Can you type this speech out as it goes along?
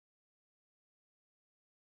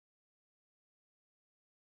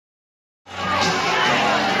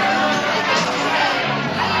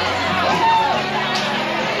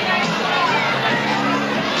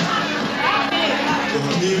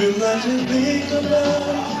think about.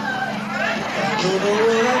 Don't know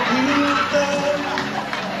what I do without.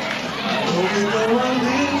 Don't you know I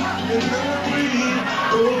live and I breathe.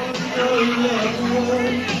 Oh, your loved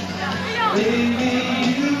one. Baby,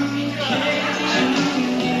 you came to me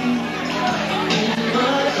in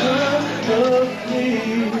my time of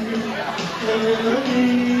need, and I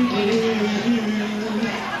needed you.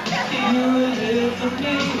 You were there for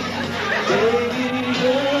me, baby.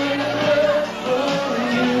 Your love for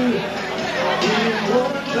you. In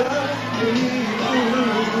one time for you.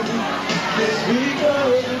 It's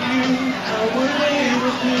because of you I was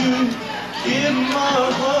able to give my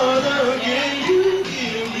heart again. You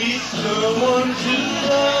give me someone to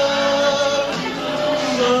love,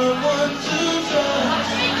 someone to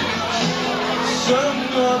touch,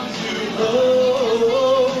 someone to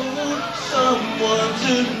hold, someone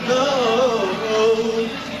to know,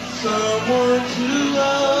 someone to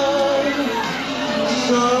love,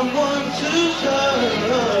 someone to touch,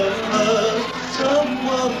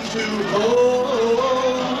 someone to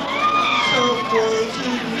hold, someone to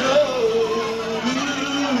know.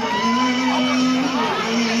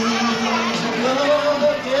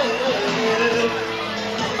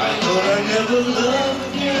 I thought I'd never love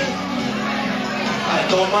again. I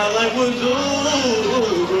thought my life was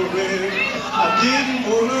over and I didn't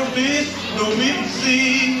wanna miss, no even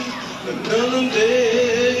see another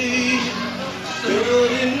day.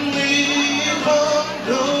 Suddenly from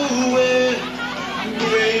nowhere,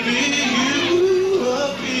 baby, you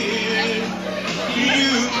appeared. You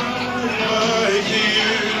my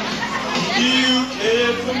dear, you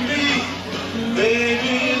cared for me,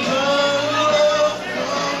 baby.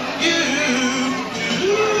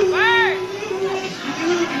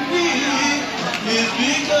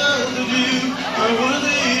 Because of you, I was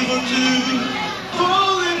able to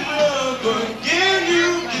fall in love again. You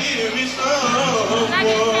give me someone.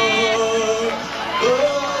 Oh,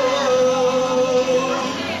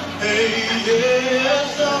 hey, yeah,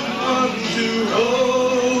 someone to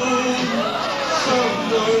hold,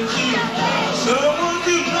 someone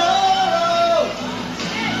to love.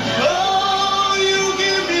 Oh, you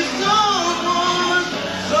give me someone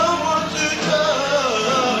to touch.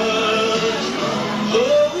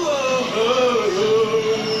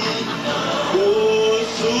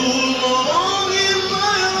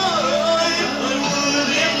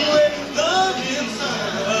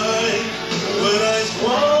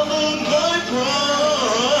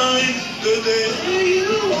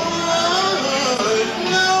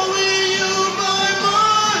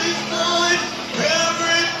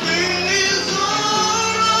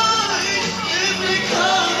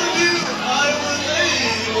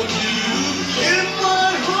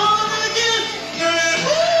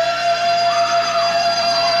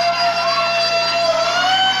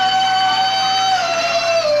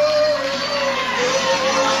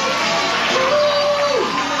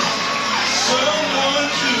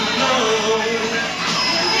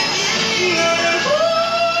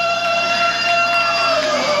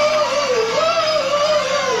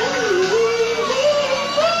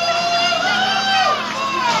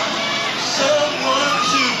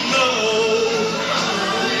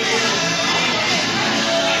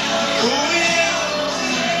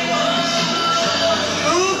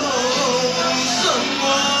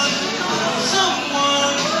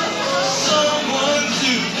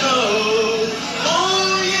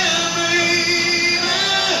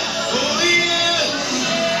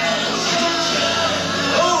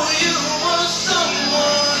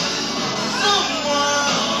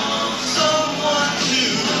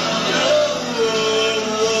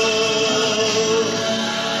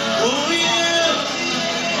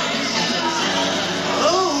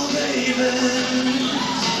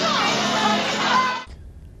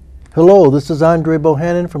 Hello, this is Andre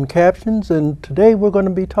Bohannon from Captions, and today we're going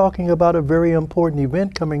to be talking about a very important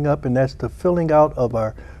event coming up, and that's the filling out of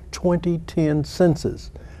our 2010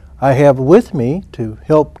 census. I have with me, to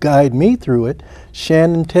help guide me through it,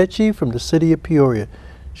 Shannon Tetchy from the City of Peoria.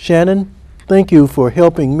 Shannon, thank you for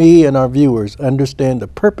helping me and our viewers understand the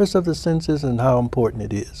purpose of the census and how important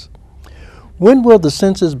it is. When will the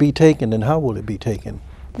census be taken and how will it be taken?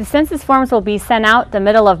 The census forms will be sent out the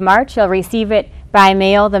middle of March. You'll receive it by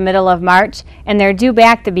mail the middle of March, and they're due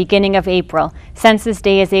back the beginning of April. Census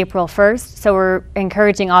Day is April 1st, so we're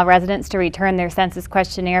encouraging all residents to return their census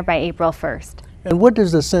questionnaire by April 1st. And what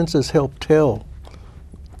does the census help tell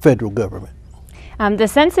federal government? The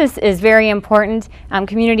census is very important.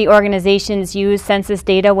 Community organizations use census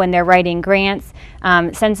data when they're writing grants.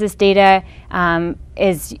 Census data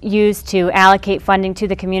is used to allocate funding to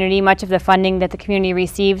the community. Much of the funding that the community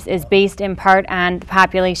receives is based in part on the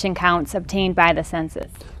population counts obtained by the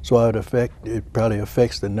census. So it probably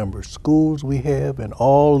affects the number of schools we have and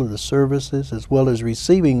all of the services, as well as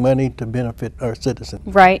receiving money to benefit our citizens.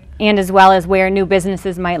 Right, and as well as where new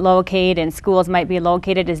businesses might locate and schools might be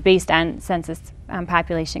located is based on census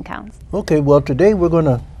population counts. Okay, well today we're going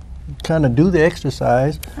to kind of do the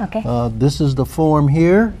exercise. Okay. This is the form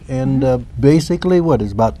here, and basically what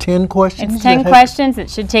is about 10 questions? It's 10 questions. It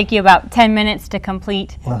should take you about 10 minutes to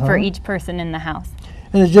complete for each person in the house.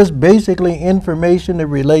 And it's just basically information that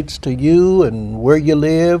relates to you and where you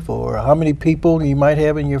live or how many people you might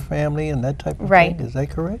have in your family and that type of thing. Is that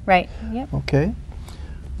correct? Right. Yep. Okay.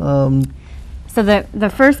 So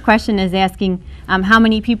the first question is asking how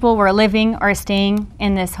many people were living or staying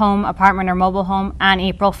in this home, apartment, or mobile home on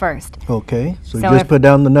April 1st. Okay. So just put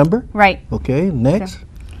down the number? Right. Okay. Next.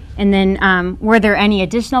 And then were there any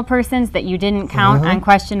additional persons that you didn't count on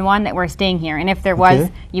question 1 that were staying here? And if there was,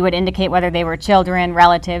 you would indicate whether they were children,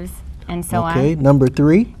 relatives, and so on. Okay, number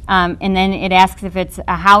 3. And then it asks if it's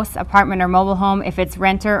a house, apartment, or mobile home, if it's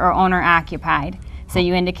renter or owner occupied. So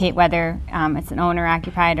you indicate whether it's an owner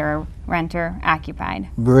occupied or a renter occupied.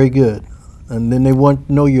 Very good. And then they want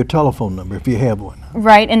to know your telephone number if you have one.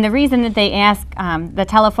 Right, and the reason that they ask the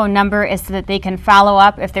telephone number is so that they can follow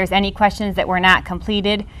up if there's any questions that were not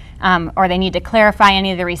completed or they need to clarify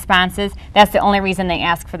any of the responses. That's the only reason they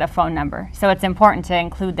ask for the phone number. So it's important to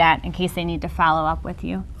include that in case they need to follow up with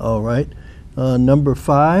you. All right. Number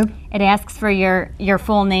 5. It asks for your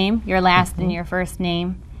full name, your last and your first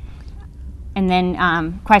name. And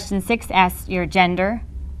then question 6 asks your gender.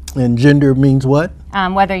 And gender means what?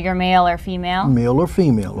 Whether you're male or female. Male or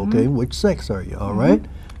female, okay. Which sex are you? All right.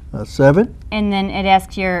 7. And then it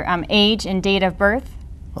asks your age and date of birth.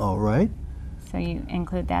 All right. So you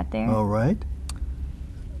include that there. All right.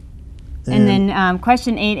 And then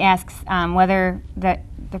question 8 asks whether the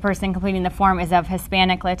person completing the form is of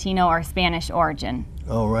Hispanic, Latino, or Spanish origin.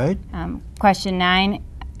 All right. Question 9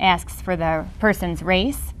 asks for the person's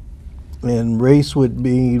race. And race would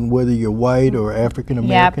be whether you're white or African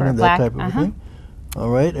American or that type of thing. All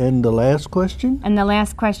right, and the last question? And the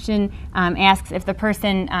last question asks if the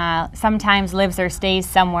person sometimes lives or stays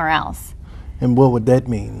somewhere else. And what would that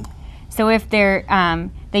mean? So if they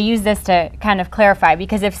use this to kind of clarify,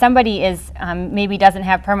 because if somebody is maybe doesn't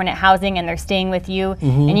have permanent housing and they're staying with you,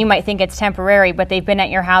 and you might think it's temporary, but they've been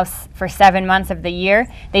at your house for 7 months of the year,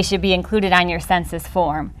 they should be included on your census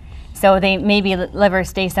form. So they maybe live or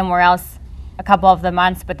stay somewhere else a couple of the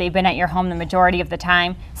months, but they've been at your home the majority of the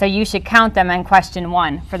time. So you should count them on question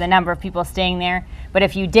 1 for the number of people staying there. But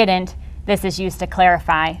if you didn't, this is used to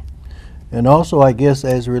clarify. And also, I guess,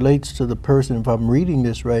 as relates to the person, if I'm reading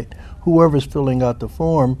this right, whoever's filling out the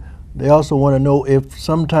form, they also want to know if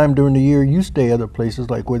sometime during the year you stay other places,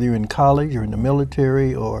 like whether you're in college or in the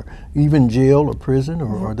military or even jail or prison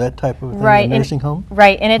or that type of thing, a nursing home.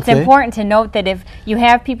 Right, and it's important to note that if you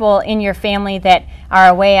have people in your family that are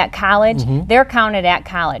away at college, they're counted at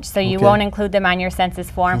college, so you won't include them on your census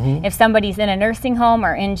form. If somebody's in a nursing home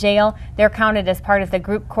or in jail, they're counted as part of the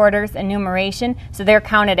group quarters enumeration, so they're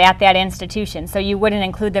counted at that institution, so you wouldn't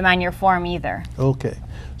include them on your form either. Okay.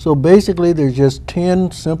 So basically there's just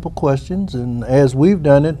 10 simple questions, and as we've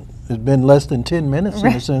done it, it's been less than 10 minutes in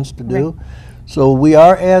a sense to do. So we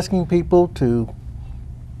are asking people to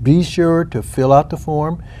be sure to fill out the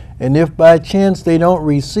form, and if by chance they don't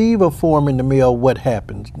receive a form in the mail, what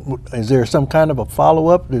happens? Is there some kind of a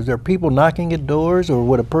follow-up? Is there people knocking at doors, or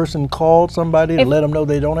would a person call somebody to let them know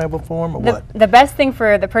they don't have a form, or what? The best thing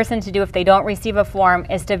for the person to do if they don't receive a form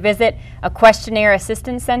is to visit a questionnaire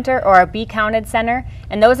assistance center or a Be Counted center,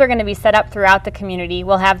 and those are going to be set up throughout the community.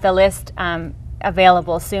 We'll have the list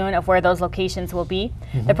available soon of where those locations will be.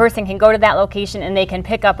 The person can go to that location and they can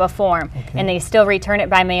pick up a form, and they still return it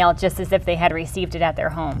by mail just as if they had received it at their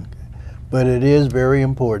home. But it is very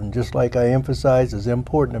important. Just like I emphasized, it's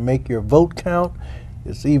important to make your vote count.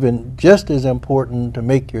 It's even just as important to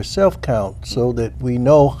make yourself count so that we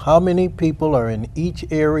know how many people are in each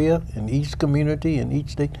area, in each community, in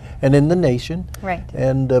each state, and in the nation. Right.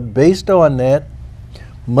 And based on that,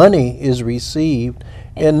 money is received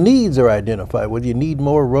and needs are identified, whether you need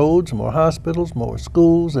more roads, more hospitals, more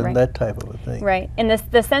schools, and that type of a thing. Right, and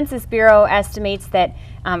the Census Bureau estimates that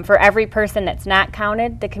for every person that's not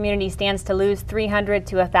counted, the community stands to lose $300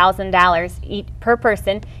 to $1,000 per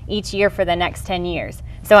person each year for the next 10 years.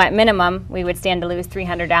 So at minimum, we would stand to lose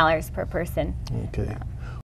 $300 per person. Okay.